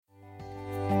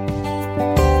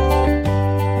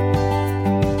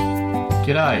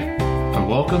G'day, and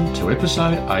welcome to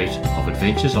episode 8 of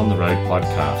Adventures on the Road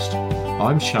podcast.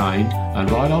 I'm Shane,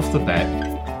 and right off the bat,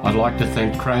 I'd like to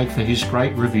thank Craig for his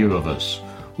great review of us.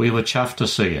 We were chuffed to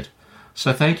see it.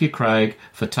 So thank you, Craig,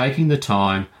 for taking the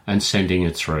time and sending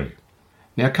it through.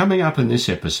 Now, coming up in this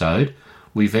episode,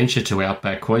 we venture to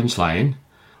Outback Queensland.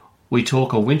 We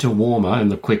talk a winter warmer in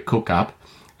the quick cook-up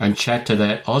and chat to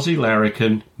that Aussie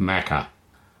larrikin, Macca.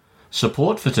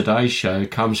 Support for today's show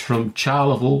comes from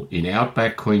Charleville in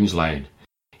Outback Queensland,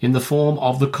 in the form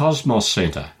of the Cosmos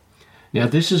Centre. Now,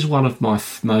 this is one of my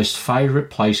most favourite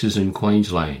places in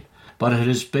Queensland, but it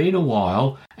has been a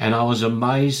while and I was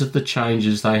amazed at the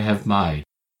changes they have made.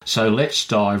 So let's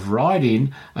dive right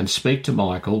in and speak to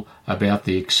Michael about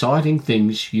the exciting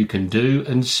things you can do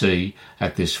and see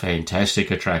at this fantastic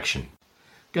attraction.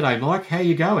 G'day, Mike. How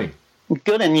you going?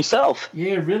 Good, and yourself?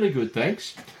 Yeah, really good,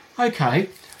 thanks. Okay,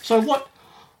 so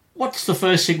what's the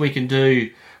first thing we can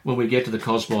do when we get to the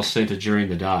Cosmos Centre during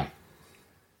the day?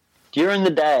 During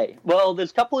the day? Well, there's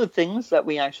a couple of things that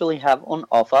we actually have on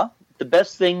offer. The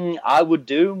best thing I would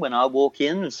do when I walk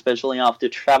in, especially after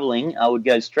travelling, I would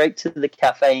go straight to the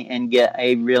cafe and get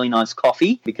a really nice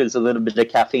coffee, because a little bit of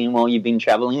caffeine while you've been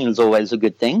travelling is always a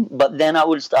good thing. But then I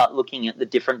would start looking at the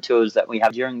different tours that we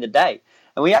have during the day.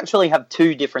 And we actually have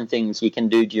two different things you can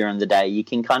do during the day. You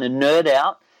can kind of nerd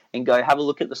out and go have a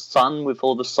look at the sun with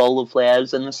all the solar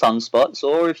flares and the sunspots.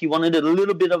 Or if you wanted a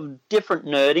little bit of different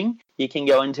nerding, you can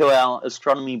go into our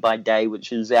Astronomy by Day,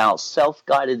 which is our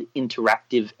self-guided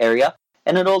interactive area.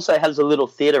 And it also has a little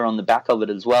theatre on the back of it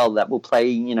as well that will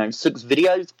play, 6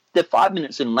 videos. They're 5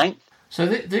 minutes in length. So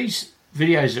these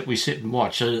videos that we sit and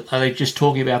watch, are they just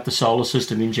talking about the solar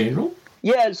system in general?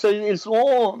 Yeah, so it's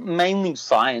all mainly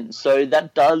science. So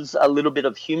that does a little bit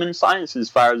of human science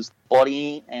as far as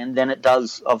body, and then it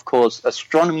does, of course,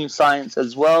 astronomy science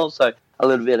as well. So a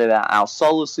little bit about our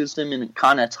solar system, and it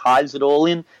kind of ties it all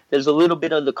in. There's a little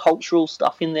bit of the cultural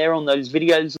stuff in there on those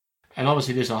videos. And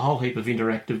obviously there's a whole heap of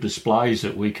interactive displays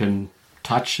that we can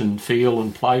touch and feel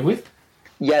and play with.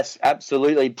 Yes,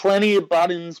 absolutely. Plenty of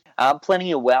buttons,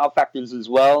 plenty of wow factors as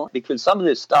well, because some of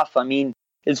this stuff,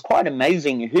 it's quite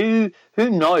amazing. Who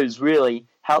knows, really,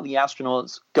 how the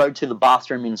astronauts go to the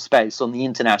bathroom in space on the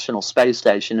International Space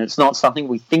Station? It's not something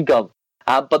we think of.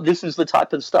 But this is the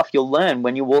type of stuff you'll learn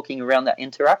when you're walking around that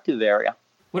interactive area.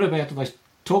 What about, do they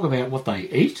talk about what they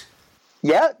eat?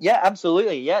 Yeah,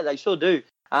 absolutely. Yeah, they sure do.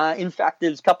 In fact,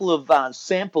 there's a couple of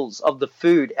samples of the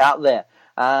food out there.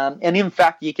 And in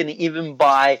fact, you can even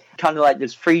buy kind of like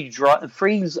this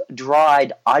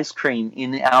freeze-dried ice cream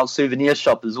in our souvenir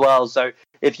shop as well. So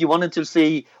if you wanted to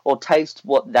see or taste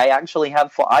what they actually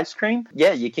have for ice cream,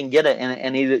 yeah, you can get it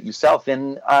and eat it yourself.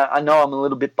 And I know I'm a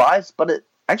little bit biased, but it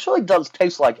actually does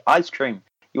taste like ice cream.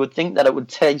 You would think that it would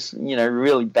taste,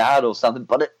 really bad or something,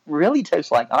 but it really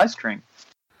tastes like ice cream.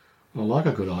 I like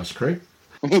a good ice cream.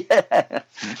 Yeah,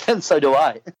 and so do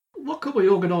I. What could we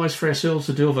organise for ourselves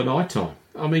to do of a night time?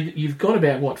 You've got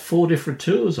about, 4 different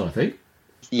tours, I think.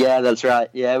 Yeah, that's right.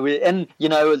 Yeah,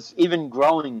 it's even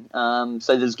growing.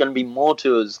 So there's going to be more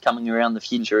tours coming around the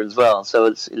future as well. So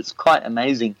it's quite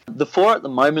amazing. The 4 at the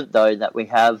moment, though, that we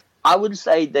have, I would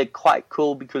say they're quite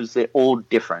cool because they're all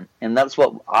different. And that's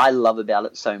what I love about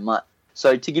it so much.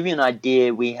 So to give you an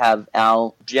idea, we have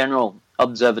our general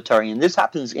observatory, and this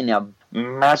happens in our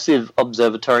massive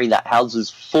observatory that houses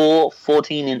 4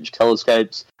 14-inch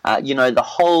telescopes. The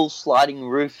whole sliding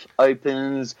roof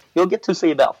opens. You'll get to see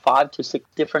about 5 to 6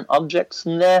 different objects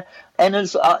in there, and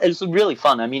it's really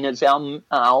fun. It's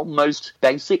our most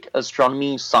basic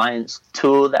astronomy science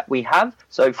tour that we have.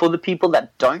 So for the people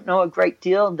that don't know a great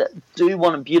deal, that do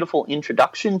want a beautiful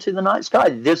introduction to the night sky,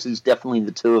 this is definitely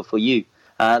the tour for you.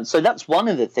 So that's one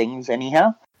of the things,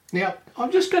 anyhow. Now,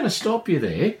 I'm just going to stop you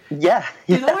there. Yeah.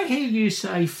 Did I hear you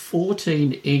say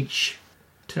 14-inch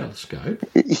telescope?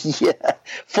 Yeah,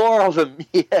 4 of them,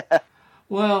 yeah.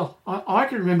 Well, I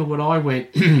can remember when I went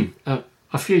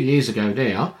a few years ago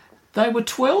now, they were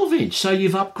 12-inch, so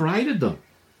you've upgraded them.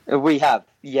 We have,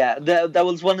 yeah. That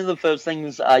was one of the first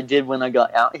things I did when I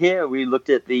got out here. We looked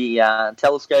at the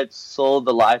telescopes, saw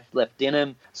the life left in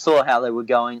them, saw how they were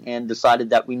going, and decided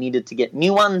that we needed to get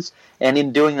new ones. And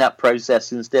in doing that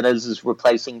process, instead of just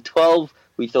replacing 12,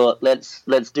 we thought, let's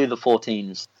do the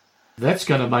 14s. That's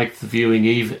going to make the viewing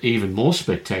even more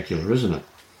spectacular, isn't it?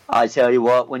 I tell you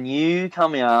what, when you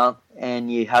come out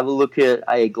and you have a look at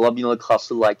a globular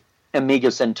cluster like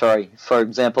Omega Centauri, for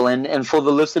example, and for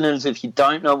the listeners, if you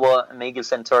don't know what Omega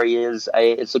Centauri is,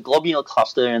 it's a globular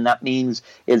cluster, and that means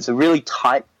it's a really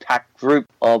tight, packed group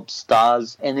of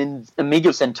stars. And in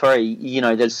Omega Centauri,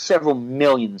 there's several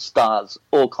million stars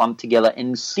all clumped together,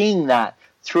 and seeing that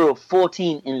through a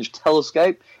 14-inch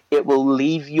telescope, it will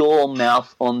leave your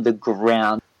mouth on the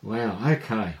ground. Wow,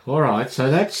 okay. All right, so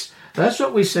that's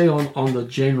what we see on the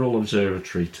general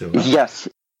observatory tour. Yes.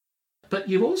 But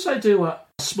you also do a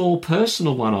small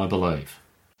personal one, I believe.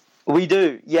 We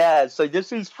do, yeah. So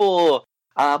this is for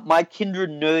my kindred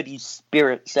nerdy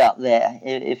spirits out there.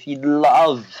 If you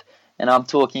love, and I'm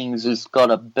talking just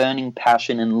got a burning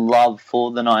passion and love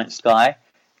for the night sky,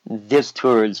 this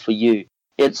tour is for you.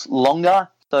 It's longer,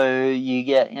 so you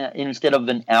get, instead of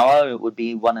an hour, it would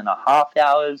be 1.5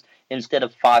 hours. Instead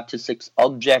of 5 to 6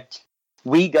 objects,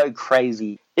 we go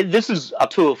crazy. This is a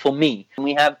tour for me. And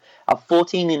we have a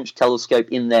 14-inch telescope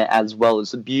in there as well.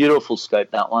 It's a beautiful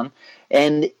scope, that one.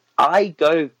 And I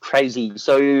go crazy.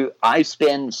 So I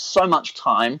spend so much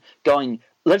time going,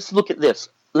 let's look at this.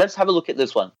 Let's have a look at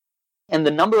this one. And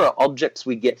the number of objects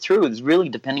we get through is really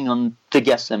depending on the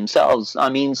guests themselves. I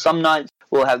mean, some nights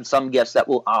we'll have some guests that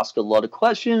will ask a lot of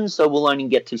questions, so we'll only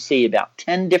get to see about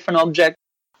 10 different objects.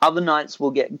 Other nights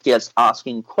we'll get guests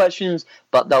asking questions,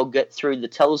 but they'll get through the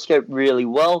telescope really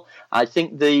well. I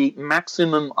think the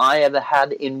maximum I ever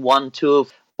had in one tour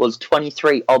was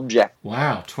 23 objects.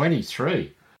 Wow,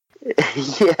 23.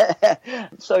 Yeah.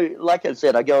 So, like I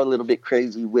said, I go a little bit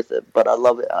crazy with it, but I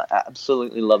love it. I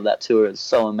absolutely love that tour. It's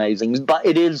so amazing. But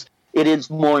it is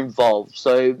more involved.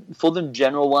 So, for the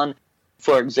general one,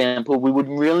 for example, we would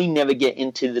really never get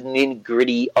into the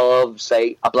nitty-gritty of,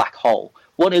 say, a black hole.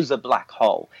 What is a black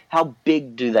hole? How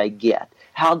big do they get?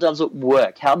 How does it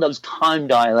work? How does time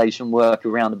dilation work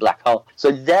around a black hole?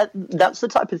 So that's the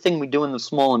type of thing we do in the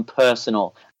small and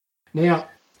personal. Now,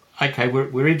 okay,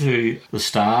 we're into the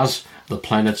stars, the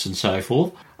planets and so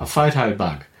forth. A photo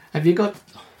bug. Have you got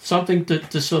something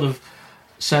to sort of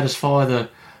satisfy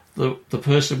the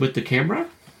person with the camera?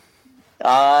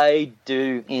 I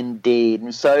do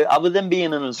indeed. So other than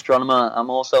being an astronomer, I'm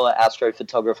also an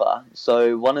astrophotographer.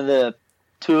 So one of the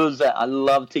tours that I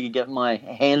love to get my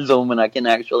hands on when I can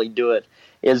actually do it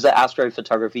is the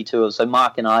astrophotography tour. So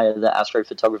Mark and I are the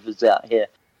astrophotographers out here.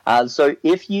 So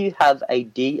if you have a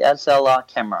DSLR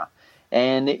camera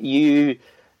and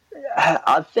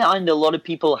I find a lot of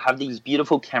people have these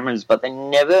beautiful cameras, but they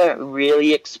never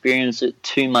really experience it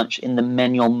too much in the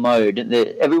manual mode.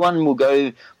 Everyone will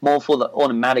go more for the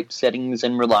automatic settings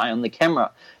and rely on the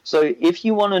camera. So if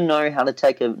you want to know how to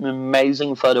take an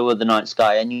amazing photo of the night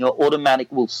sky, and your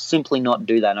automatic will simply not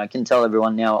do that, and I can tell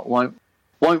everyone now it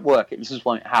won't work. It just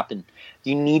won't happen.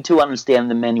 You need to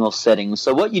understand the manual settings.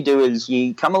 So what you do is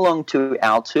you come along to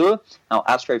our tour, our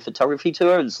astrophotography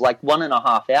tour. It's like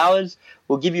 1.5 hours.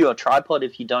 We'll give you a tripod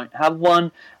if you don't have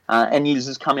one, and you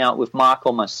just come out with Mark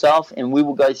or myself, and we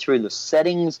will go through the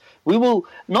settings. We will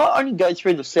not only go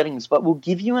through the settings, but we'll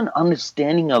give you an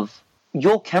understanding of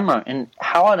your camera and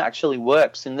how it actually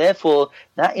works, and therefore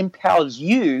that empowers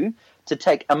you to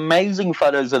take amazing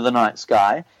photos of the night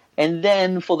sky. And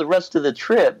then for the rest of the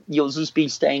trip, you'll just be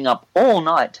staying up all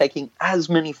night taking as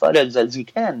many photos as you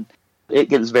can. It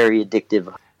gets very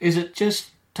addictive. Is it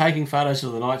just taking photos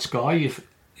of the night sky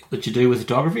that you do with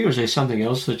photography, or is there something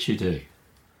else that you do?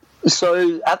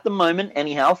 So at the moment,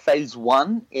 anyhow, phase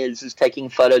 1 is just taking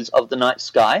photos of the night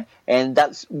sky, and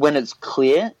that's when it's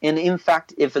clear. And in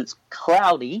fact, if it's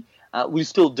cloudy, we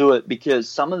still do it because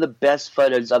some of the best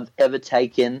photos I've ever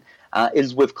taken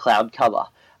is with cloud cover.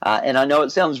 And I know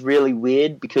it sounds really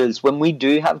weird because when we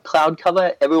do have cloud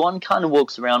cover, everyone kind of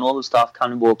walks around, all the staff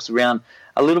kind of walks around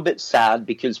a little bit sad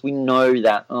because we know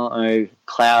that,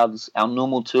 clouds, our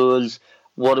normal tours,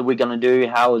 what are we going to do?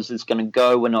 How is this going to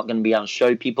go? We're not going to be able to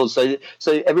show people. So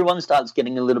everyone starts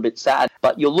getting a little bit sad.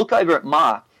 But you'll look over at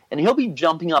Mark, and he'll be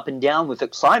jumping up and down with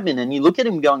excitement, and you look at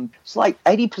him going, it's like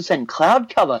 80%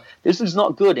 cloud cover. This is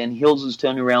not good. And he'll just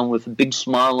turn around with a big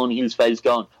smile on his face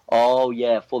going, oh,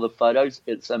 yeah, for the photos,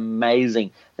 it's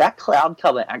amazing. That cloud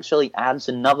cover actually adds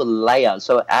another layer,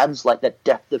 so it adds like that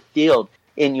depth of field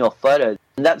in your photos.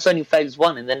 And that's only phase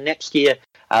 1, and then next year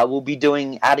we'll be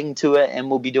adding to it, and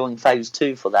we'll be doing phase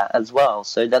 2 for that as well.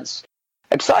 So that's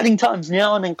exciting times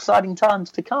now and exciting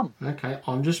times to come. Okay,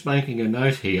 I'm just making a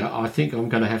note here. I think I'm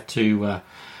going to have to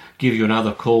give you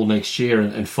another call next year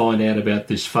and find out about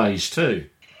this phase 2.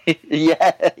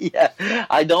 Yeah.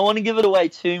 I don't want to give it away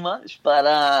too much,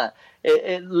 but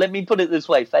let me put it this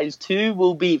way. Phase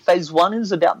 1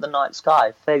 is about the night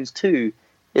sky. Phase 2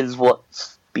 is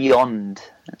what's beyond.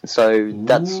 So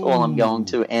that's all I'm going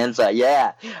to answer.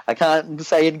 Yeah, I can't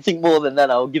say anything more than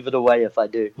that. I'll give it away if I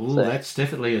do. Ooh, so that's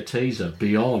definitely a teaser.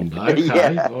 Beyond. Okay,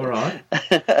 yeah. All right.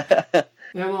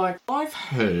 Now, Mike, I've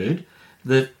heard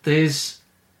that there's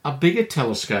a bigger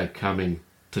telescope coming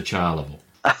to Charleville.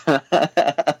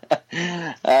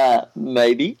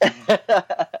 Maybe.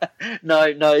 No,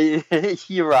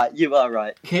 you're right. You are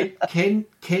right. Can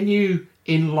you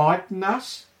enlighten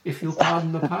us, if you'll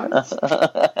pardon the pun?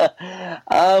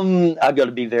 I've got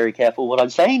to be very careful what I'm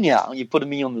saying now. You're putting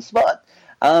me on the spot.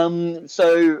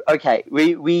 Okay,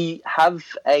 we have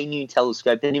a new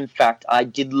telescope, and in fact, I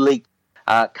did leak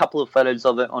a couple of photos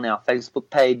of it on our Facebook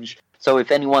page. So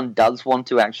if anyone does want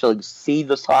to actually see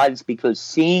the size, because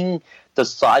seeing the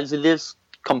size of this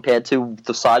compared to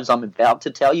the size I'm about to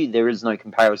tell you, there is no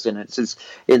comparison.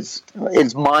 It's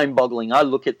mind-boggling. I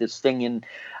look at this thing and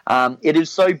it is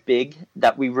so big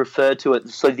that we refer to it.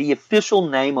 So the official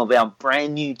name of our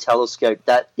brand new telescope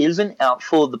that isn't out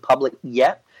for the public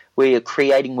yet, we're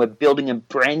building a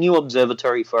brand new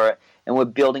observatory for it, and we're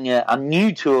building a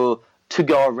new tour to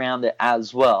go around it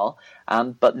as well.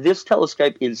 But this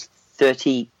telescope is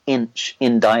 30-inch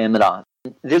in diameter.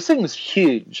 This thing's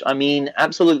huge. I mean,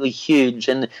 absolutely huge.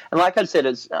 And like I said,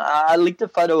 I leaked a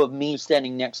photo of me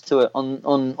standing next to it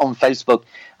on Facebook.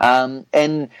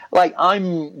 And like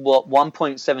I'm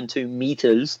 1.72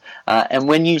 meters. And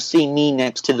when you see me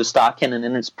next to the star cannon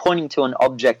and it's pointing to an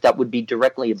object that would be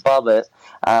directly above it,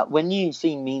 when you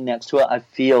see me next to it, I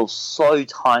feel so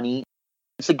tiny.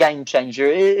 It's a game changer.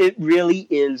 It really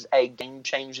is a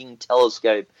game-changing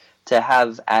telescope to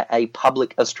have at a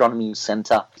public astronomy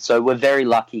centre. So we're very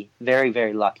lucky, very,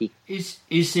 very lucky. Is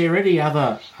there any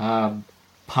other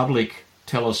public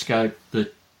telescope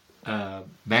that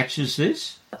matches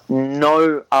this?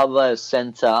 No other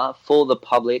centre for the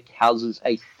public houses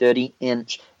a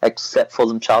 30-inch except for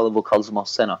the Charleville Cosmos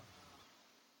Centre.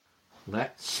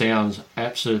 That sounds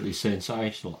absolutely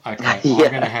sensational. Okay, Yeah.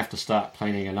 I'm going to have to start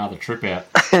planning another trip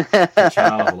out to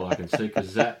Charleville, I can see,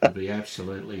 because that would be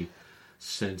absolutely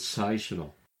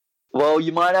sensational. Well,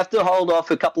 you might have to hold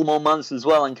off a couple more months as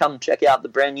well and come check out the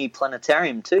brand new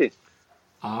planetarium too.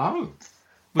 Oh,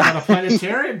 we've got a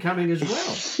planetarium coming as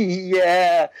well.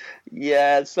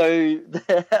 Yeah. So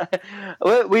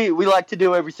we like to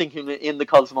do everything in the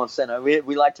Cosmos Centre.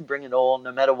 We like to bring it all,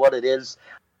 no matter what it is.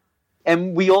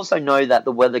 And we also know that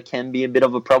the weather can be a bit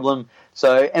of a problem.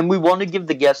 And we want to give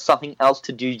the guests something else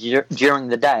to do during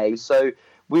the day. So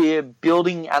we're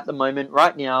building at the moment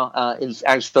right now. It's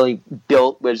actually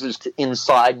built. We're just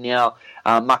inside now,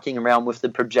 mucking around with the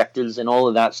projectors and all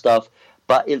of that stuff.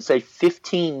 But it's a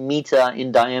 15-meter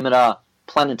in diameter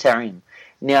planetarium.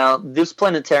 Now, this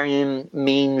planetarium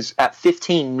means at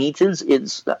 15 meters,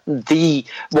 it's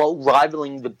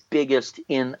rivaling the biggest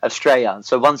in Australia.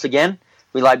 So once again,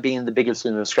 we like being the biggest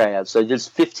in Australia. So this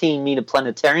 15-meter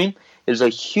planetarium is a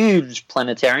huge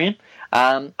planetarium.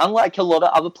 Unlike a lot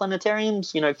of other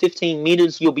planetariums, 15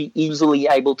 meters, you'll be easily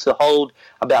able to hold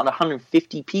about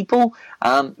 150 people.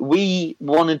 We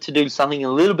wanted to do something a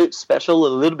little bit special, a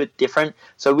little bit different.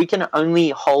 So we can only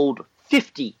hold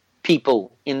 50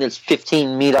 people in this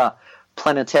 15-meter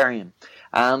planetarium.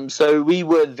 So we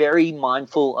were very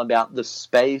mindful about the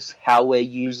space, how we're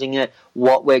using it,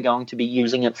 what we're going to be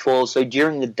using it for. So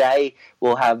during the day,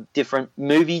 we'll have different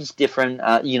movies, different,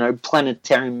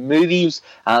 planetarium movies.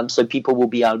 So people will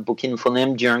be able to book in for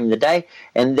them during the day.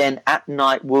 And then at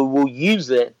night, we'll use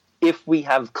it if we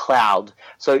have cloud.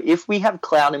 So if we have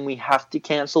cloud and we have to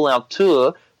cancel our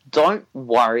tour, don't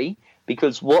worry.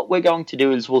 Because what we're going to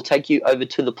do is we'll take you over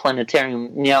to the planetarium.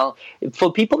 Now,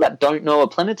 for people that don't know, a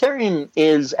planetarium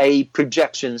is a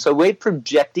projection. So we're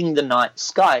projecting the night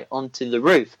sky onto the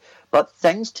roof. But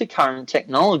thanks to current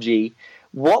technology,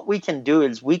 what we can do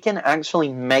is we can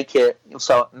actually make it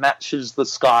so it matches the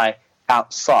sky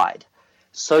outside.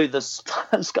 So the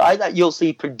sky that you'll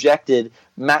see projected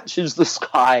matches the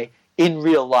sky in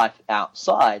real life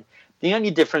outside. The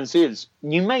only difference is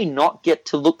you may not get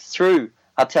to look through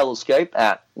a telescope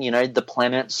at, the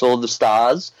planets or the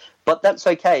stars, but that's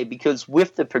okay because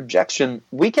with the projection,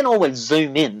 we can always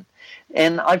zoom in.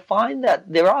 And I find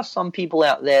that there are some people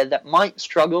out there that might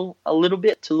struggle a little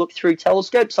bit to look through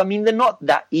telescopes. I mean, they're not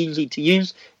that easy to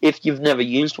use if you've never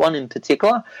used one in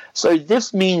particular. So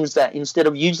this means that instead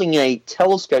of using a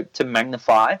telescope to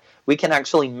magnify, we can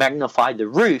actually magnify the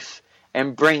roof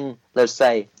and bring, let's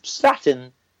say,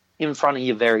 Saturn in front of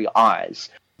your very eyes.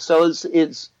 So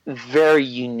it's very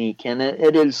unique, and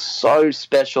it is so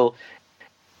special.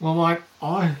 Well,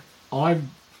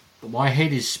 my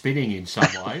head is spinning in some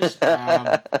ways,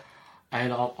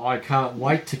 and I can't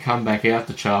wait to come back out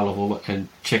to Charleville and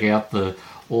check out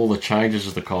all the changes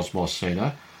of the Cosmos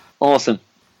Centre. Awesome.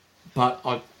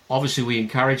 But obviously we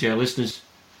encourage our listeners,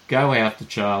 go out to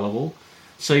Charleville,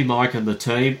 see Mike and the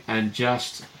team, and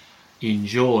just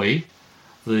enjoy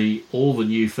all the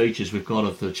new features we've got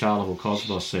at the Charleville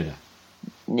Cosmos Centre.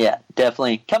 Yeah,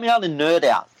 definitely. Come out and nerd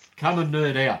out. Come and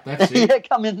nerd out. That's it. Yeah,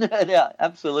 come and nerd out.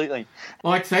 Absolutely.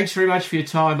 Mike, thanks very much for your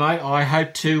time, mate. I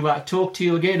hope to talk to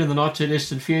you again in the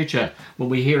not-too-distant future when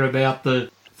we hear about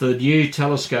the new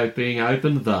telescope being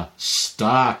opened, the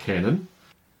Star Cannon,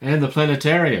 and the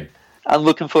planetarium. I'm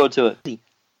looking forward to it.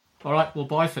 All right, well,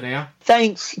 bye for now.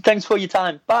 Thanks for your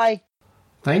time. Bye.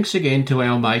 Thanks again to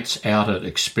our mates out at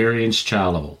Experience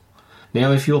Charleville.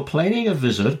 Now, if you're planning a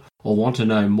visit or want to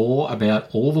know more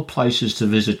about all the places to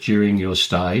visit during your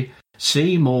stay,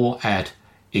 see more at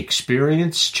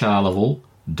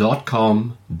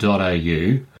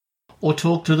experiencecharleville.com.au or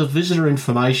talk to the Visitor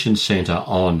Information Centre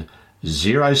on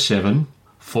 07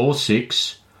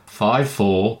 46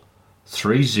 54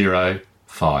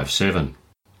 3057.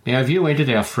 Now, have you entered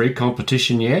our free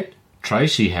competition yet?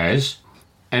 Tracy has,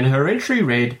 and her entry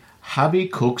read, Hubby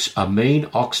cooks a mean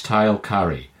oxtail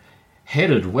curry.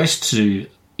 Headed west to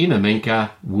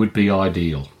Inaminka would be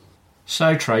ideal.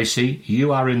 So, Tracy,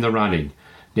 you are in the running.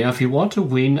 Now, if you want to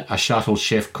win a Shuttle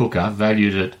Chef cooker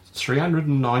valued at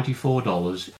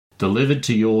 $394 delivered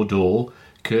to your door,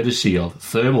 courtesy of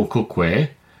Thermal Cookware,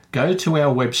 go to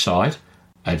our website,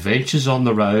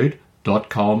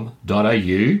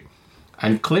 adventuresontheroad.com.au,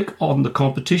 and click on the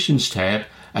Competitions tab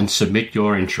and submit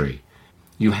your entry.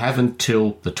 You have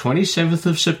until the 27th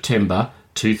of September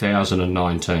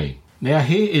 2019. Now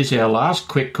here is our last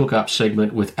quick cook-up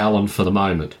segment with Alan for the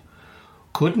moment.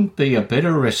 Couldn't be a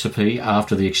better recipe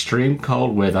after the extreme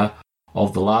cold weather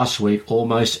of the last week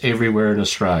almost everywhere in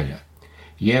Australia.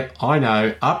 Yep, I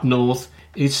know, up north,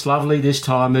 it's lovely this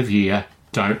time of year,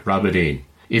 don't rub it in.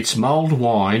 It's mulled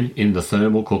wine in the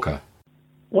thermal cooker.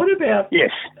 What about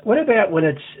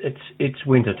when it's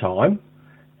winter time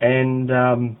and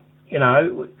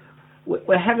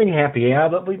we're having happy hour,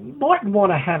 but we might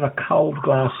want to have a cold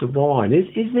glass of wine. Is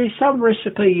there some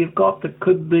recipe you've got that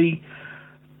could be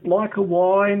like a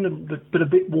wine, but a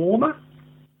bit warmer?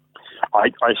 I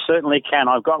certainly can.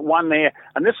 I've got one there,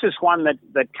 and this is one that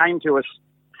came to us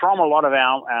from a lot of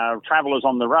our travellers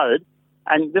on the road,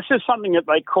 and this is something that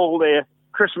they call their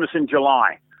Christmas in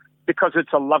July, because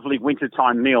it's a lovely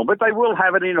wintertime meal. But they will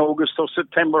have it in August or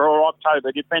September or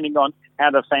October, depending on how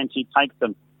the fancy takes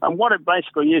them. And what it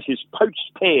basically is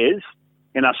poached pears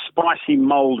in a spicy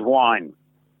mulled wine.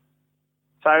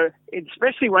 So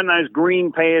especially when those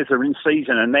green pears are in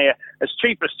season and they're as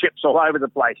cheap as chips all over the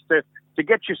place, to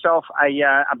get yourself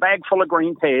a bag full of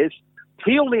green pears,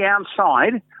 peel the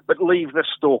outside but leave the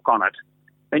stalk on it.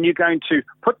 Then you're going to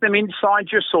put them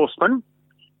inside your saucepan,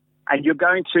 and you're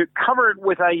going to cover it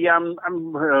with a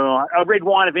red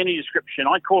wine of any description.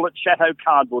 I call it Chateau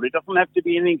Cardboard. It doesn't have to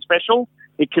be anything special.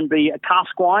 It can be a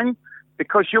cask wine,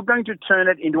 because you're going to turn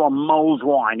it into a mulled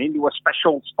wine, into a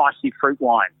special spicy fruit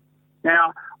wine.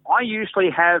 Now, I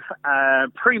usually have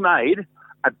pre-made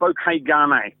a bouquet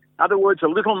garni. In other words, a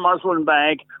little muslin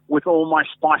bag with all my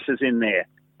spices in there.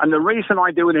 And the reason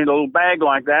I do it in a little bag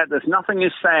like that, there's nothing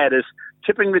as sad as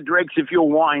tipping the dregs of your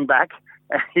wine back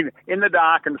in the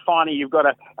dark and finding you've got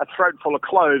a throat full of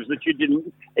cloves that you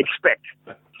didn't expect.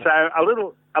 So a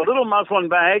little muslin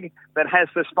bag that has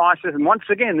the spices, and once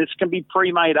again, this can be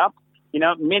pre-made up,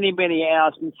 many, many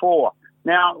hours before.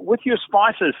 Now, with your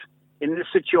spices in this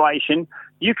situation,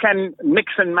 you can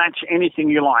mix and match anything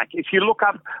you like. If you look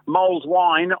up mulled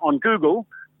wine on Google,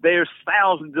 there's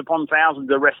thousands upon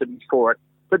thousands of recipes for it.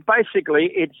 But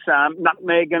basically, it's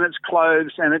nutmeg and it's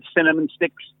cloves and it's cinnamon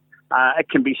sticks. It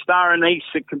can be star anise.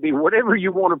 It can be whatever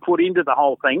you want to put into the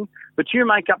whole thing. But you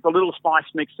make up the little spice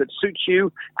mix that suits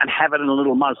you and have it in a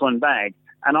little muslin bag.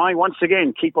 And I, once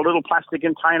again, keep a little plastic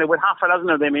container with half a dozen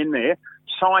of them in there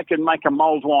so I can make a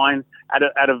mulled wine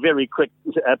at a very quick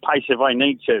pace if I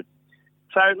need to.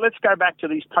 So let's go back to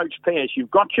these poached pears.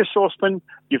 You've got your saucepan.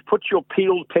 You've put your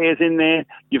peeled pears in there.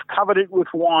 You've covered it with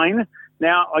wine.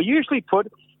 Now, I usually put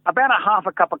about a half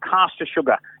a cup of caster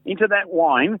sugar into that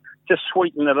wine to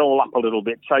sweeten it all up a little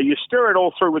bit. So you stir it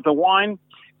all through with the wine.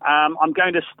 I'm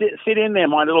going to sit in there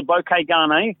my little bouquet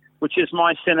garni, which is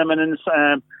my cinnamon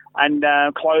and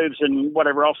cloves and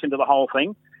whatever else into the whole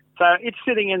thing. So it's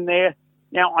sitting in there.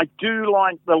 Now, I do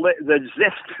like the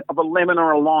zest of a lemon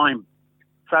or a lime.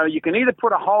 So you can either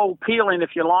put a whole peel in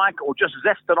if you like, or just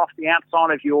zest it off the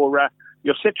outside of your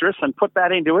citrus and put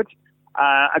that into it.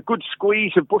 A good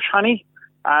squeeze of bush honey.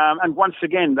 And once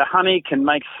again, the honey can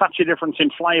make such a difference in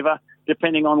flavour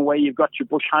depending on where you've got your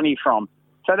bush honey from.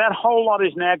 So that whole lot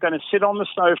is now going to sit on the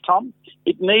stovetop.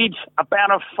 It needs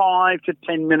about a 5 to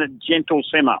 10 minute gentle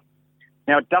simmer.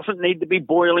 Now, it doesn't need to be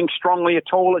boiling strongly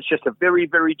at all. It's just a very,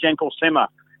 very gentle simmer.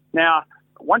 Now,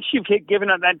 once you've given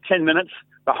it that 10 minutes,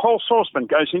 the whole saucepan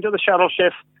goes into the Shuttle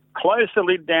Chef, close the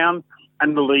lid down,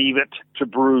 and leave it to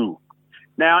brew.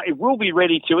 Now, it will be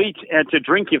ready to eat, to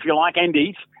drink, if you like, and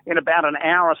eat in about an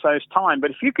hour or so's time.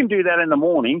 But if you can do that in the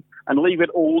morning and leave it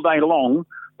all day long,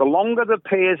 the longer the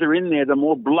pears are in there, the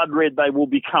more blood red they will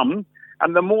become,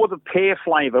 and the more the pear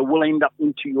flavour will end up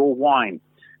into your wine.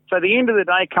 So the end of the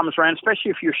day comes around,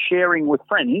 especially if you're sharing with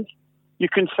friends, you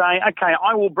can say, okay,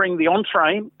 I will bring the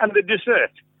entree and the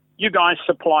dessert. You guys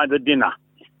supply the dinner.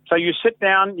 So you sit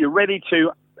down, you're ready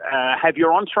to have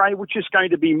your entree, which is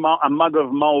going to be a mug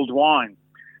of mulled wine.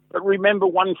 But remember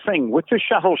one thing, with the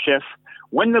shuttle chef,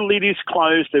 when the lid is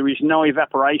closed, there is no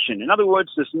evaporation. In other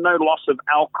words, there's no loss of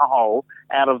alcohol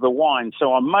out of the wine.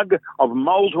 So a mug of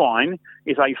mulled wine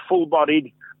is a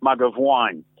full-bodied mug of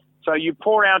wine. So you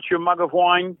pour out your mug of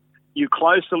wine, you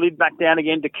close the lid back down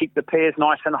again to keep the pears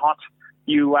nice and hot.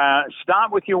 You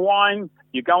start with your wine,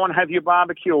 you go and have your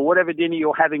barbecue or whatever dinner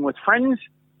you're having with friends,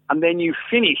 and then you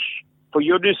finish for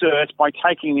your dessert by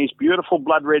taking these beautiful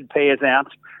blood red pears out.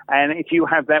 And if you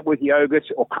have that with yogurt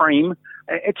or cream,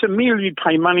 it's a meal you'd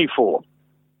pay money for.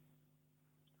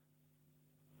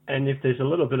 And if there's a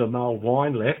little bit of mulled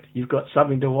wine left, you've got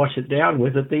something to wash it down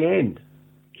with at the end.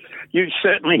 You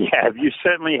certainly have. You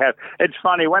certainly have. It's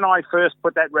funny, when I first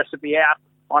put that recipe out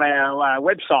on our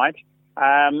website,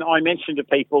 I mentioned to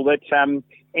people that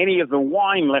any of the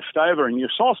wine left over in your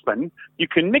saucepan, you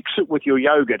can mix it with your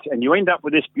yogurt and you end up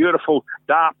with this beautiful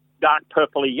dark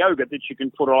purpley yogurt that you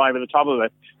can put all over the top of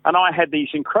it. And I had these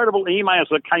incredible emails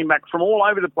that came back from all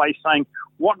over the place saying,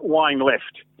 what wine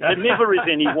left? There never is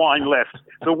any wine left.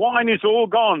 The wine is all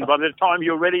gone by the time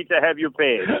you're ready to have your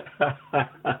pears.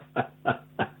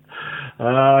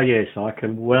 Oh, yes, I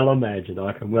can well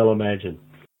imagine.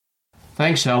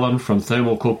 Thanks, Alan from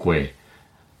Thermal Cookware.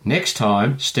 Next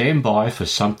time, stand by for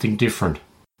something different.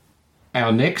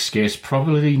 Our next guest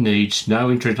probably needs no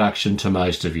introduction to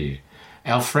most of you.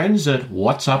 Our friends at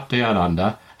What's Up Down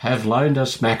Under have loaned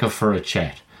us Macca for a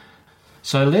chat.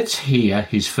 So let's hear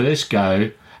his first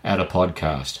go at a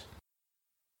podcast.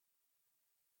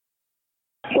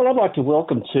 Well, I'd like to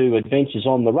welcome to Adventures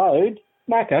on the Road,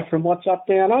 Macca from What's Up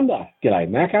Down Under. G'day,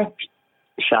 Macca.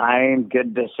 Shane,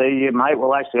 good to see you, mate.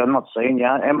 Well, actually, I'm not seeing you,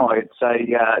 am I? It's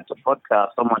a podcast.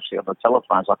 I'm actually on the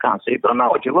telephone, so I can't see you, but I know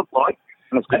what you look like,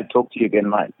 and it's good to talk to you again,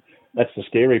 mate. That's the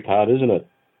scary part, isn't it?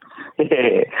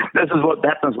 Yeah, this is what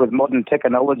happens with modern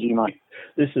technology, mate.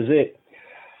 This is it.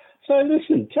 So,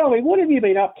 listen, tell me, what have you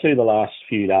been up to the last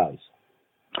few days?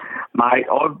 Mate,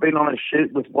 I've been on a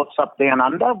shoot with What's Up Down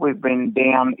Under. We've been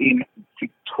down in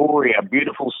Victoria,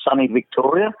 beautiful sunny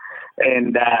Victoria.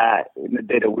 And in the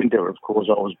dead of winter, of course,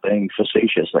 I was being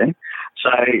facetious then. So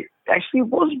actually it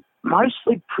was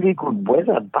mostly pretty good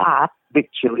weather, but a bit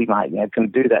chilly, mate. You can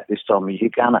do that this time of year,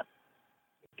 can't it?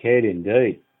 Can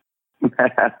indeed.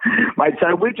 Mate,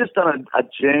 so we've just done a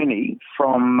journey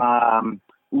from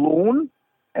Lorne,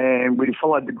 and we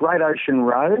followed the Great Ocean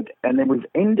Road, and then we've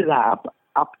ended up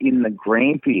in the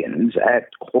Grampians at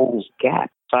Hall's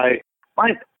Gap. So,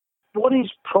 mate, what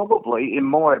is probably, in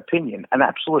my opinion, an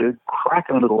absolute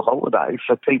cracking little holiday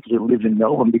for people who live in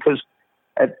Melbourne, because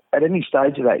at any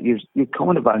stage of that, you're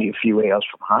kind of only a few hours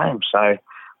from home. So,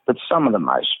 but some of the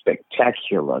most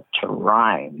spectacular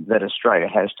terrain that Australia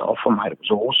has to offer, mate, it was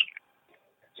awesome.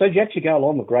 So did you actually go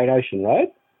along the Great Ocean Road?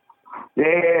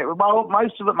 Yeah, well,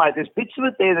 most of it, mate. There's bits of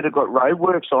it there that have got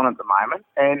roadworks on at the moment,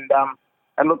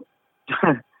 and look.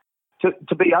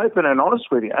 To be open and honest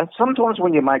with you, sometimes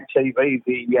when you make TV,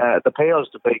 the powers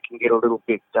to be can get a little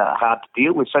bit hard to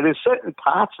deal with. So there's certain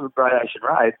parts of the Great Ocean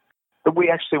Road that we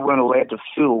actually weren't allowed to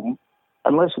film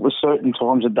unless it was certain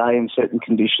times of day and certain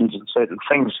conditions and certain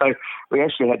things. So we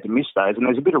actually had to miss those. And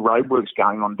there's a bit of roadworks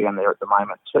going on down there at the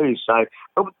moment too. So,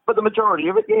 but the majority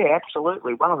of it, yeah,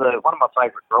 absolutely. One of my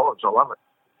favourite drives. I love it.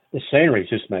 The scenery's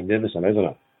just magnificent, isn't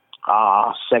it?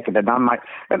 Second to none, mate.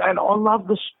 And I love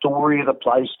the story of the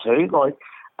place too. Like,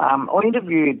 I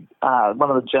interviewed one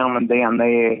of the gentlemen down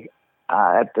there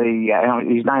at the.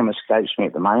 His name escapes me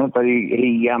at the moment, but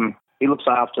he looks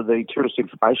after the Tourist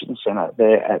Information Centre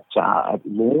there at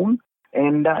Lorne,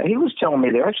 and he was telling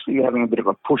me they're actually having a bit of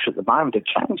a push at the moment to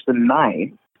change the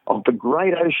name of the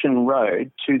Great Ocean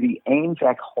Road to the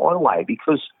Anzac Highway,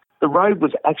 because the road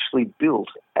was actually built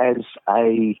as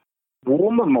a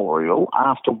war memorial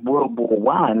after World War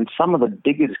One. Some of the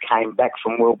diggers came back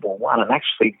from World War One and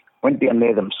actually went down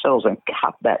there themselves and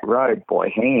cut that road by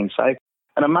hand. So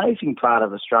an amazing part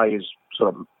of Australia's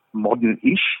sort of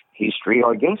modern-ish history,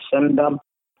 I guess. And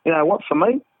you know what, for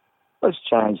me, let's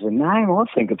change the name. I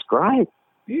think it's great.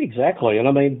 Yeah, exactly. And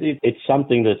I mean, it's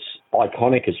something that's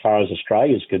iconic as far as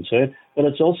Australia's concerned, but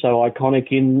it's also iconic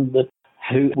in that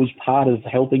who was part of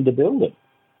helping to build it.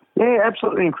 Yeah,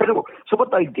 absolutely incredible. So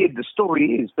what they did, the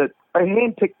story is that they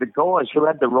handpicked the guys who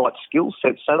had the right skill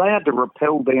set, so they had to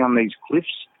rappel down these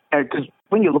cliffs. Because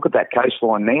when you look at that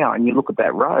coastline now and you look at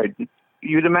that road,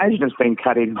 you'd imagine it's been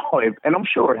cut in by, and I'm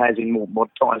sure it has in more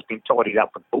modern times, been tidied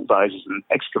up with bulldozers and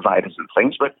excavators and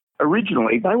things, but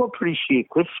originally they were pretty sheer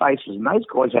cliff faces, and those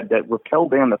guys had to rappel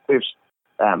down the cliffs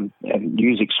and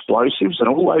use explosives and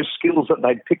all those skills that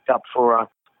they'd picked up for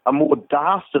a more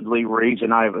dastardly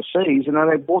reason overseas, and then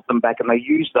they brought them back and they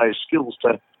used those skills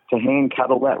to hand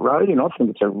cut all that road in. I think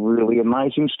it's a really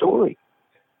amazing story.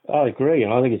 I agree,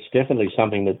 and I think it's definitely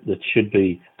something that should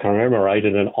be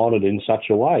commemorated and honoured in such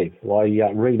a way by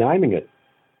renaming it.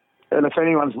 And if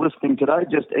anyone's listening today,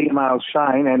 just email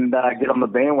Shane and get on the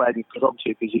bandwagon, because I'm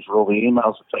too busy for all the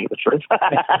emails, to tell you the truth.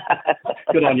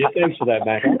 Good on you. Thanks for that,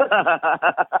 Mac.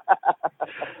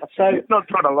 So, not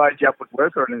trying to load you up with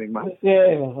work or anything, mate.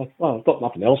 Yeah, well, I've got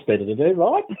nothing else better to do,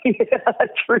 right? Yeah,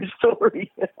 true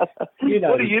story.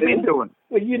 What have you been doing?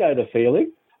 Well, you know the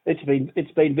feeling. It's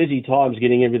been busy times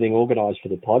getting everything organised for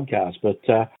the podcast, but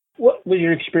what was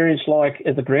your experience like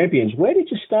at the Grampians? Where did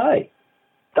you stay?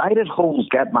 Stayed at Halls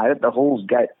Gap, mate, at the Halls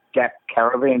Gap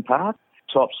Caravan Park.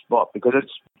 Top spot because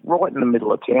it's right in the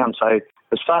middle of town. So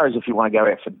as far as if you want to go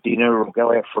out for dinner or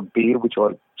go out for a beer, which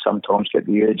I sometimes get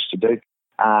the urge to do,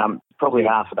 probably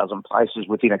half a dozen places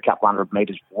within a couple 100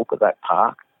 metres walk of that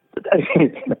park.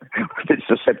 It's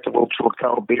susceptible to a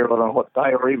cold beer on a hot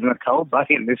day or even a cold day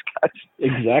in this case.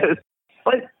 Exactly.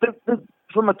 But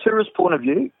from a tourist point of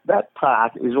view, that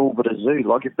park is all but a zoo.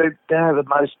 Like, they have the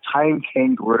most tame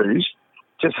kangaroos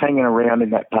just hanging around in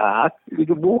that park. You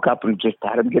could walk up and just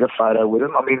pat them, get a photo with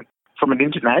them. I mean, from an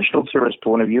international tourist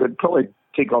point of view, it'd probably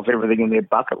tick off everything in their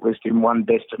bucket list in one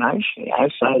destination, you know.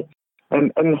 So,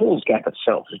 and Halls Gap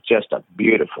itself is just a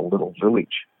beautiful little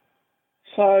village.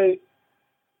 So,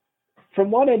 from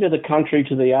one end of the country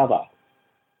to the other,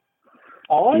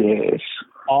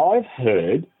 I've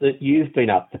heard that you've been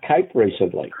up the Cape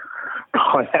recently.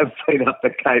 I have been up the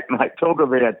Cape, mate. Talk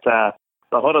about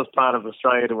the hottest part of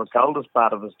Australia to the coldest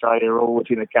part of Australia all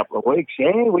within a couple of weeks.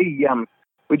 Yeah,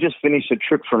 we just finished a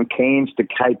trip from Cairns to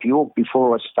Cape York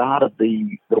before I started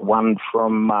the one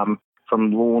from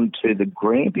Lorne to the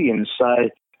Grampians. So,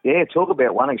 yeah, talk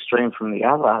about one extreme from the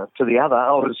other to the other.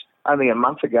 I was only a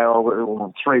month ago,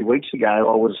 or 3 weeks ago,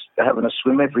 I was having a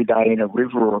swim every day in a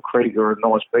river or a creek or a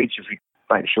nice beach if you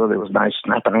make sure there was no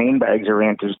snapping handbags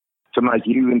around to make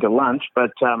you into lunch.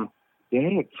 But,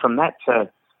 yeah, from that to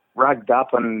rugged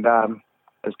up and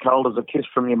as cold as a kiss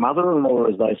from your mother-in-law,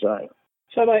 as they say.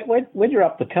 So, mate, when you're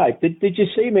up the Cape, did you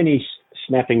see many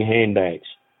snapping handbags?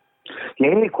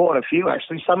 Yeah, quite a few,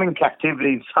 actually. Some in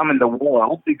captivity, some in the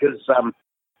wild, because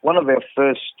one of our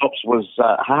first stops was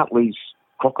Hartley's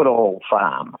crocodile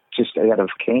farm, just out of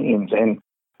Cairns. And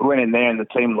we went in there and the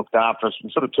team looked after us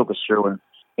and sort of took us through, and,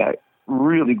 you know,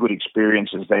 really good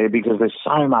experiences there because there's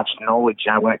so much knowledge,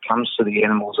 you know, when it comes to the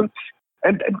animals.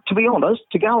 And to be honest,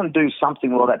 to go and do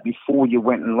something like that before you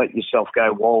went and let yourself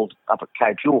go wild up at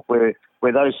Cape York, where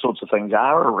those sorts of things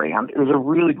are around, it was a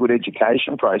really good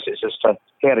education process as to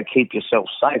how to keep yourself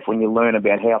safe when you learn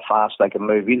about how fast they can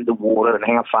move into the water and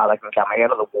how far they can come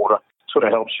out of the water. Sort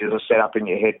of helps you to set up in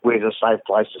your head where's a safe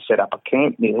place to set up a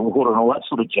camp near the water and all that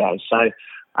sort of jazz. So,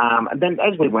 and then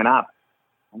as we went up,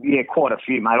 yeah, quite a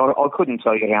few, mate. I couldn't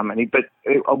tell you how many, but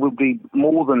it would be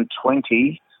more than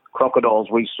 20 crocodiles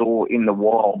we saw in the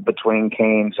wild between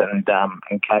Cairns and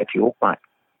Cape York, mate.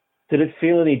 Did it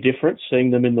feel any different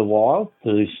seeing them in the wild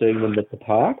to seeing them at the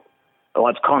park? Well,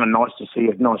 it's kind of nice to see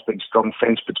a nice big strong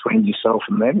fence between yourself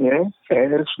and them, yeah.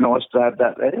 Yeah, it's nice to have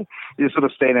that there. You're sort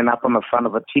of standing up on the front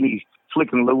of a tinny,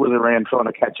 flicking lures around trying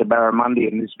to catch a barramundi,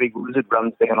 and this big lizard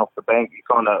runs down off the bank. You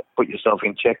kind of put yourself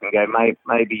in check and go,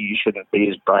 maybe you shouldn't be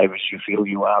as brave as you feel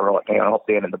you are right now. Hop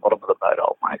down in the bottom of the boat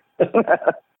hole, mate.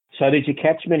 So did you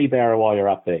catch many barra while you're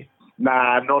up there?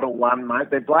 Nah, not a one, mate.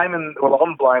 I'm blaming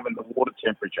the water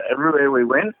temperature. Everywhere we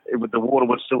went, the water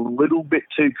was still a little bit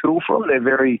too cool for them. They're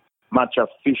very much a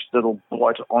fish that'll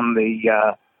bite on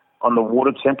the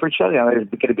water temperature. You know,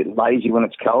 they get a bit lazy when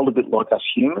it's cold, a bit like us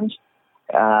humans.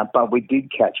 But we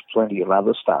did catch plenty of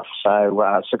other stuff.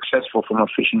 So successful from a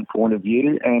fishing point of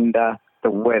view, and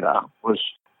the weather was,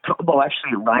 well,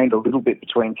 actually it rained a little bit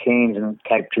between Cairns and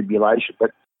Cape Tribulation,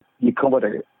 but you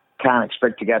can't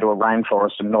expect to go to a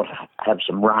rainforest and not have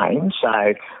some rain,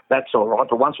 so that's all right.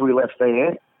 But once we left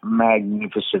there,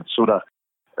 magnificent, sort of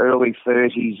early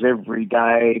 30s every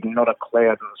day, not a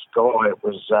cloud in the sky. It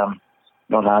was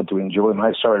not hard to enjoy,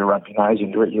 mate. Sorry to rub your nose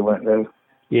into it. You weren't there.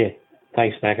 Yeah,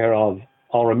 thanks, Macca.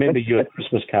 I'll remember you at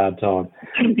Christmas card time.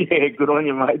 Yeah, good on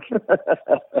you, mate.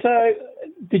 So,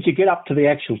 did you get up to the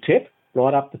actual tip?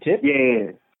 Right up the tip?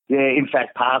 Yeah. In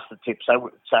fact, past the tip.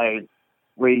 So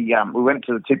we went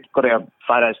to the tip, got our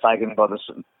photos taken by the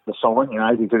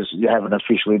sign, because you haven't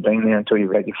officially been there until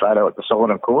you've had your photo at the sign,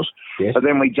 of course. Yes. So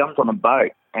then we jumped on a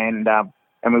boat and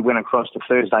we went across to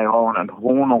Thursday Island and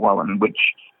Horn Island, which,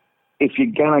 if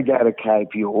you're going to go to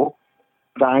Cape York,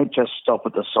 don't just stop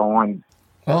at the sign.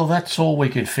 Well, that's all we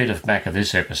could fit of Macca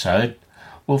this episode.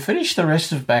 We'll finish the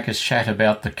rest of Macca's chat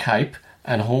about the Cape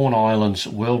and Horn Island's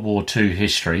World War II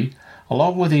history,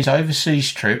 along with his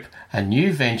overseas trip and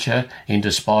new venture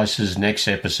into spices next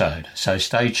episode, so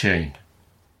stay tuned.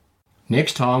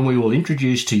 Next time we will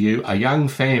introduce to you a young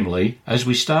family as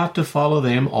we start to follow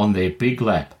them on their big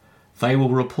lap. They will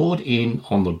report in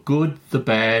on the good, the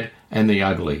bad and the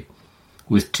ugly,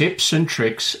 with tips and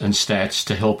tricks and stats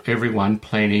to help everyone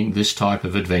planning this type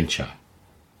of adventure.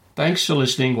 Thanks for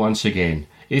listening once again.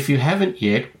 If you haven't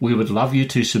yet, we would love you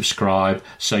to subscribe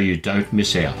so you don't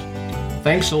miss out.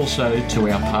 Thanks also to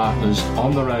our partners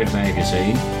On The Road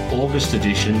magazine, August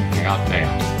edition out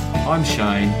now. I'm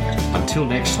Shane. Until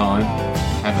next time,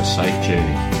 have a safe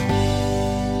journey.